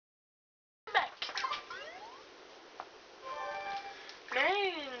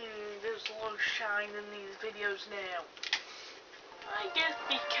shine in these videos now? I guess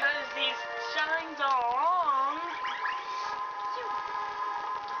because these shines are on.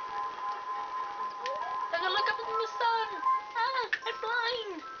 I can look up in the sun. Ah, I'm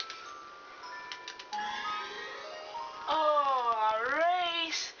blind. Oh, a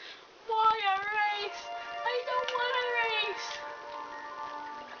race. Why a race? I don't want a race.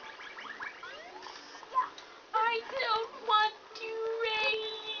 I don't want to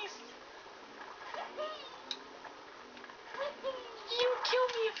race. You kill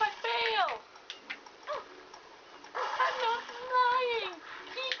me if I fail. I'm not lying.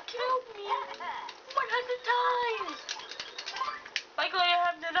 He killed me 100 times. Likely I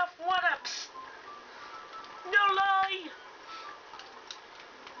have enough one-ups. No lie.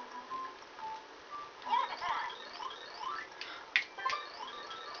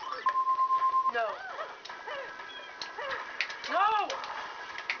 No. No!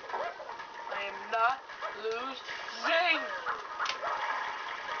 I am not losing.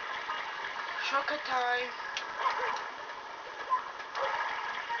 Shortcut time.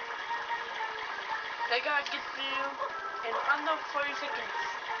 They gotta get through in under 40 seconds.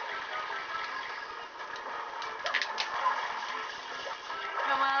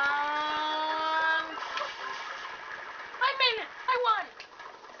 Come on. I made it. I won.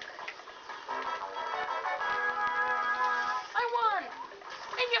 I won.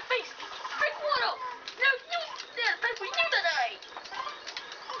 In your face. Drink water. No, you. That's for you today.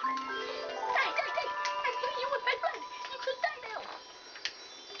 Die. I'm giving you with my blood. You could die now.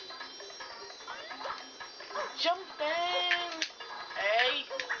 Jump in. Hey,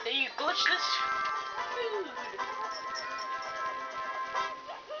 there you glitch this food.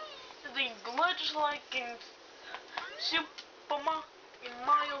 They glitch like in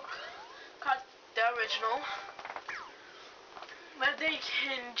Mario Kart, the original, where they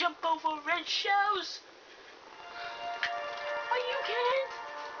can jump over red shells. Oh, you can't?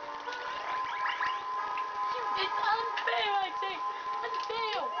 It's unfair, I say.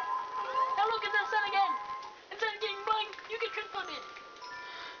 Unfair. Now look at the sun again. Instead of getting blind, you get transported.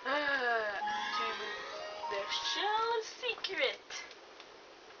 To the shell secret.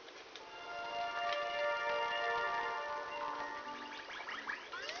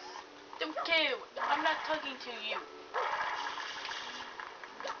 Don't care. I'm not talking to you.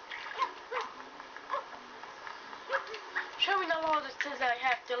 Show me the law that says I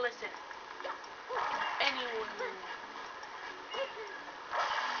have to listen. Anyone.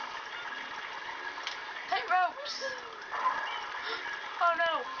 Tight ropes. Oh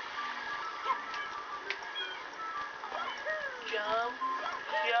no. Jump.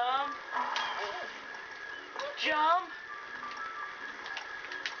 Jump. Jump.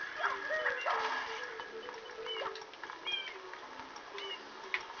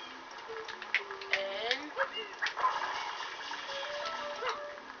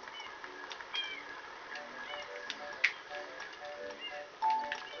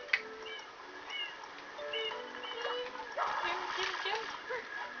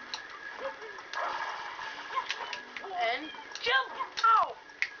 And jump! Ow!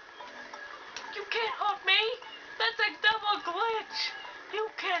 You can't hurt me! That's a double glitch! You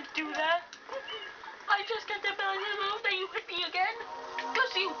can't do that! I just got the ability to move, then you hit me again?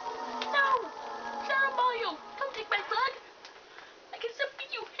 Curse you! No! Shut up, Mario! Don't take my blood! I can still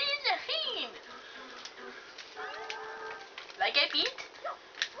beat you hand to hand! Like I beat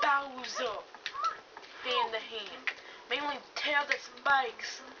Bowser hand to hand. Mainly tear the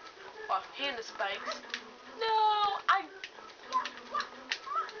spikes. Or hand the spikes. No! I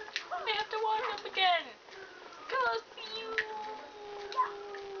have to watch them again! Cause you...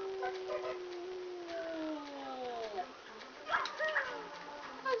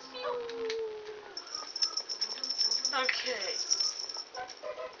 Okay.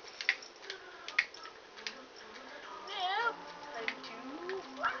 Now, I do...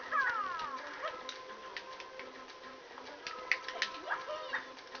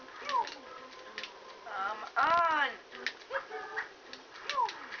 on!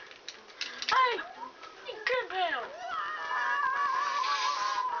 Hey! You compound!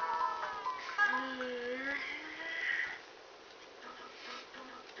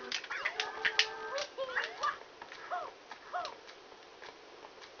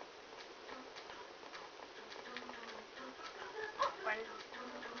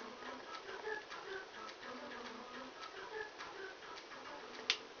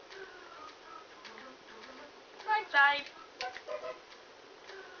 Right side.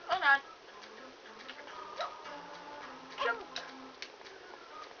 Hold on. Jump.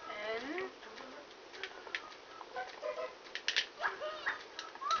 And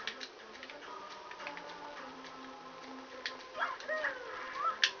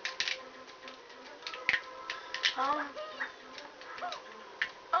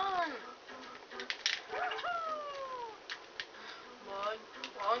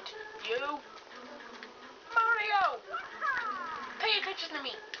You, Mario, pay attention to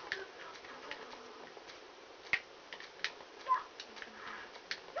me.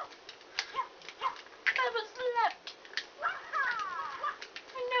 I was left.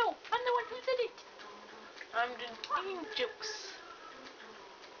 I know, I'm the one who did it. I'm just making jokes.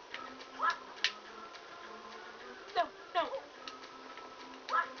 No, no.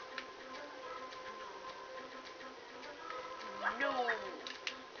 No.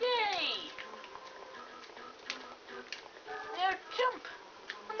 Yay! Now jump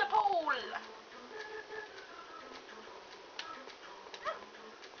on the pole.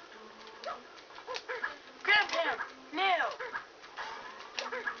 Grab him. Now.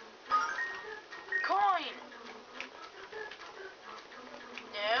 Coin.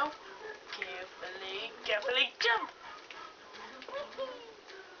 Now. Carefully, carefully jump.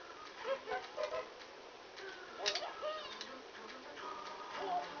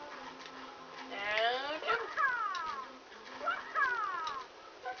 Now jump.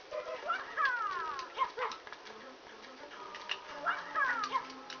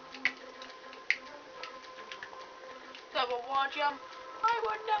 Double wall jump. I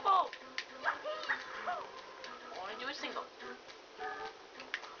want double. I want to do a single.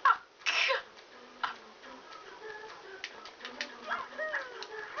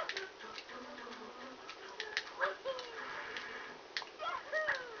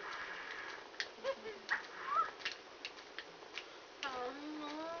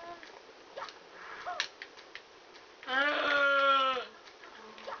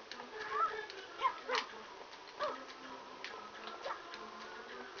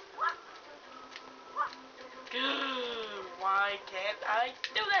 Why can't I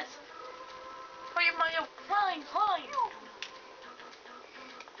do this? Hurry up, Mario! Climb, climb!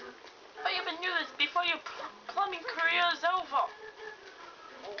 Hurry up and do this before your plumbing career is over!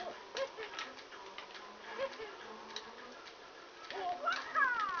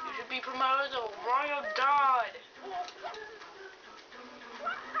 You should be promoted to Royal God!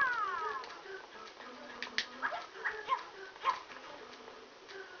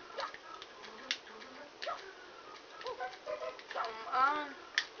 Come on!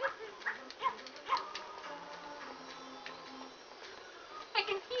 I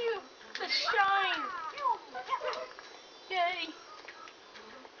can hear the shine! Yay!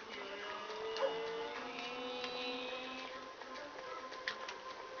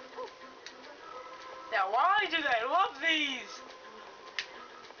 Now why do they love these?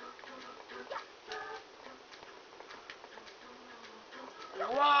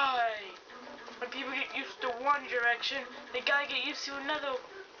 Why? When people get used to one direction, they gotta get used to another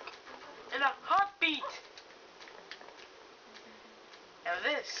in a heartbeat. Now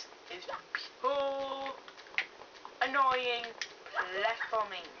this is pure annoying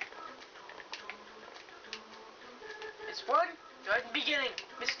platforming. Miss 1, you're at the beginning.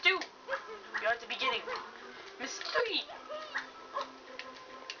 Miss 2, you're at the beginning. Miss 3,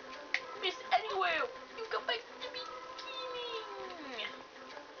 Miss Anywhere, you go back to the beginning.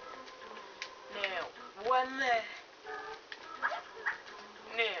 Now, one left.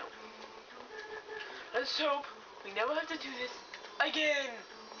 Now, let's hope we never have to do this again.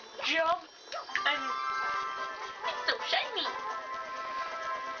 Jump and it's so shiny.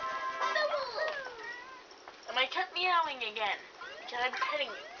 And I kept meowing again because I'm petting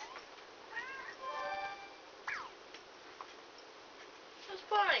it. It's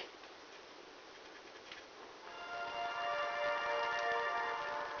fine.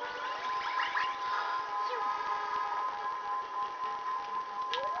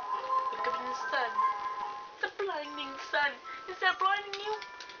 Look up in the sun. The blinding sun. Is that blinding you?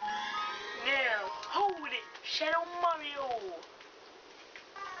 Now, hold it, Shadow Mario.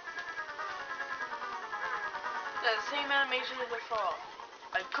 That's the same animation as before.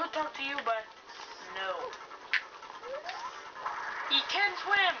 I could talk to you, but no. He can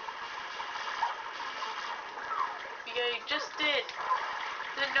swim. Yeah, he just did.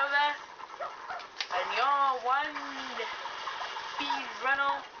 Didn't know that? And you're one speed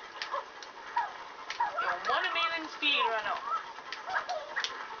runner. You're one amazing speed runner.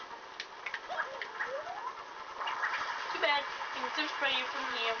 Too bad. I can still spray you from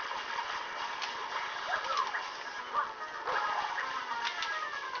here.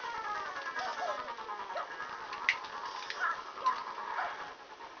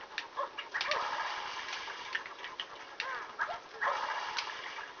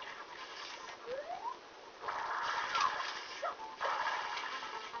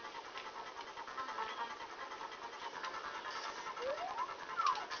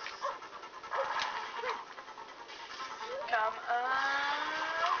 Come on.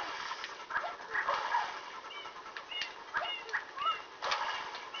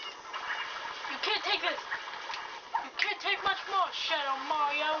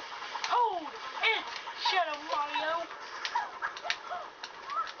 Mario. Hold it, Shadow Mario.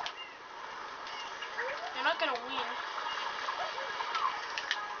 You're not gonna win.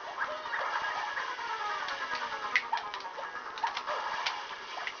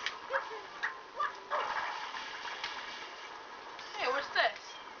 Hey, what's this?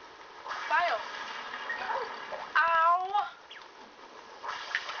 File. Ow!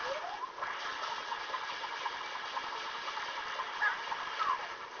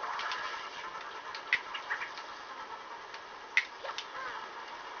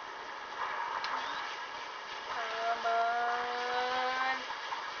 Come on.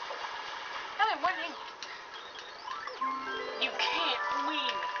 Hey, what is... You can't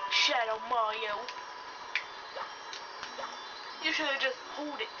win, Shadow Mario. You should have just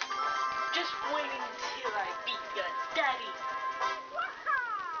hold it. Just wait until I beat your daddy.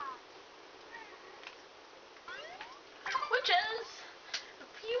 Which is a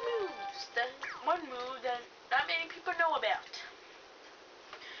few moves one move that not many people know about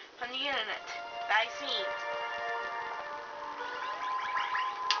on the internet that I've seen.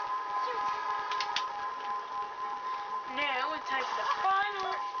 Now it's time for the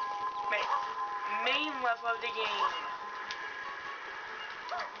final main level of the game.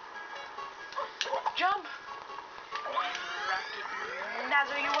 Jump and rocket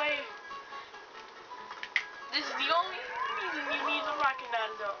nozzle your way. This is the only reason you need the rocket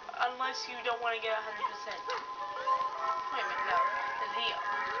nozzle, unless you don't want to get 100%. Wait a minute, no. The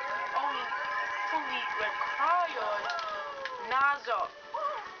only fully required nozzle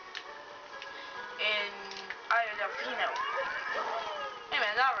in Isla Delfino. Hey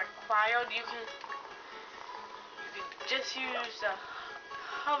man, not required. You can just use the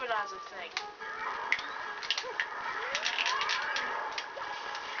hover nozzle thing.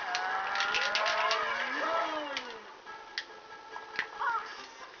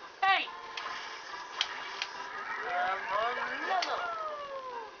 Hey!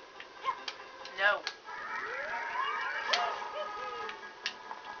 No.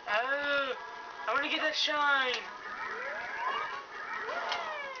 Oh, I want to get that shine.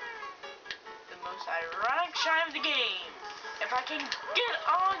 The most ironic shine of the game. If I can get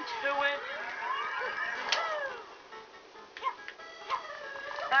onto it.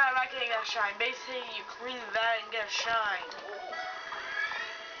 I'm not getting that shine. Basically, you clean that and get a shine.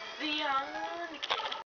 The